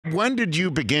When did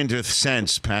you begin to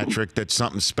sense, Patrick, that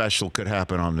something special could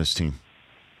happen on this team?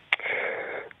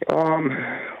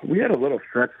 We had a little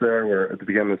stretch there where at the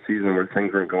beginning of the season where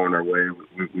things weren't going our way.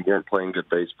 We weren't playing good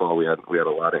baseball. We had a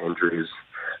lot of injuries.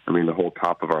 I mean, the whole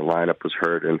top of our lineup was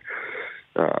hurt, and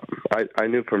I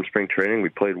knew from spring training we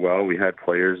played well. We had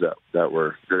players that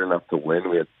were good enough to win.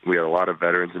 We had a lot of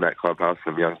veterans in that clubhouse,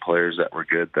 some young players that were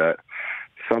good. That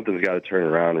something's got to turn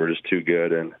around. We're just too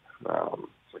good, and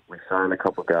we signed a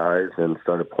couple guys and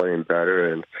started playing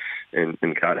better and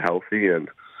got healthy. And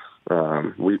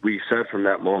we said from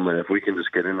that moment, if we can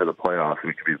just get into the playoffs,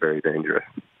 we could be very dangerous.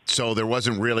 So there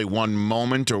wasn't really one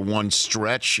moment or one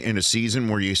stretch in a season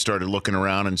where you started looking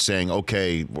around and saying,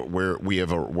 "Okay, we're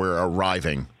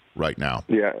arriving right now."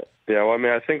 Yeah. Well, I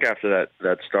mean, I think after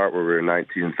that start where we were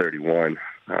 19-31,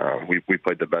 we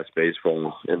played the best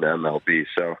baseball in the MLB.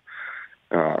 So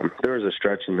there was a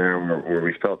stretch in there where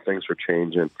we felt things were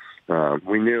changing.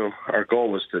 We knew our goal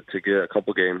was to get a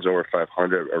couple games over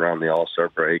 500 around the All-Star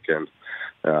break, and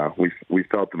we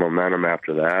felt the momentum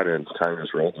after that, and time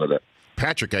just rolled with it.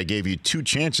 Patrick, I gave you 2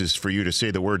 chances for you to say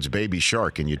the words "baby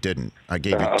shark," and you didn't. I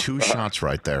gave you 2 shots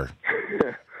right there.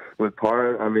 With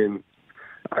Parr, I mean,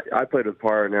 I played with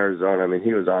Parr in Arizona. I mean,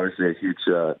 he was obviously a huge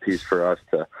piece for us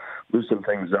to loosen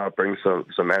things up, bring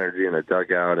some energy in the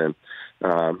dugout, and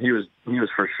he was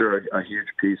for sure a huge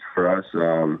piece for us.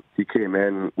 He came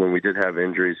in when we did have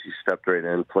injuries. He stepped right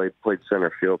in, played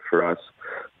center field for us,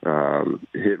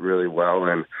 hit really well,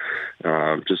 and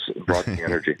just brought the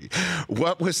energy.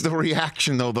 What was the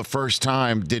reaction, though, the first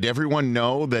time? Did everyone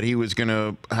know that he was going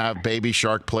to have "Baby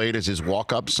Shark" played as his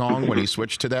walk-up song when he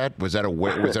switched to that? Was that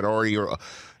already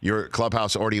your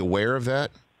clubhouse already aware of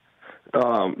that?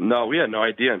 No, we had no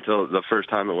idea until the first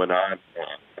time it went on.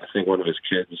 I think one of his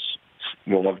kids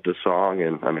loved the song,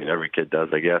 and I mean, every kid does,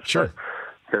 I guess. Sure.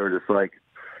 But they were just like,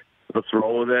 let's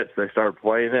roll with it. So they started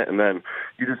playing it, and then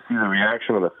you just see the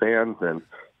reaction of the fans, and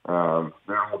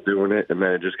they're all doing it, and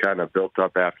then it just kind of built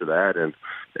up after that. And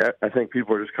I think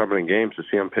people were just coming in games to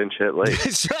see him pinch hit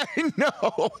late.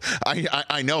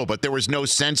 I know, but there was no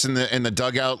sense in the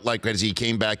dugout, like as he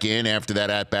came back in after that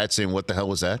at bat, saying, "What the hell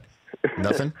was that?"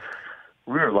 Nothing.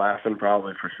 We were laughing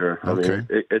probably for sure. Okay. I mean,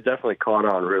 it definitely caught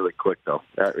on really quick though.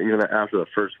 Even after the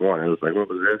first one, it was like, what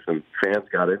was this? And fans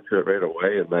got into it right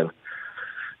away, and then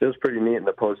it was pretty neat in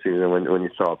the postseason when you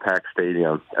saw a packed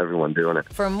stadium, everyone doing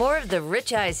it. For more of The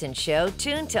Rich Eisen Show,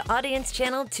 tune to Audience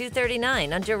Channel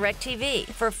 239 on DirecTV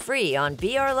for free on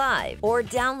BR Live or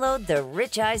download the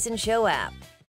Rich Eisen Show app.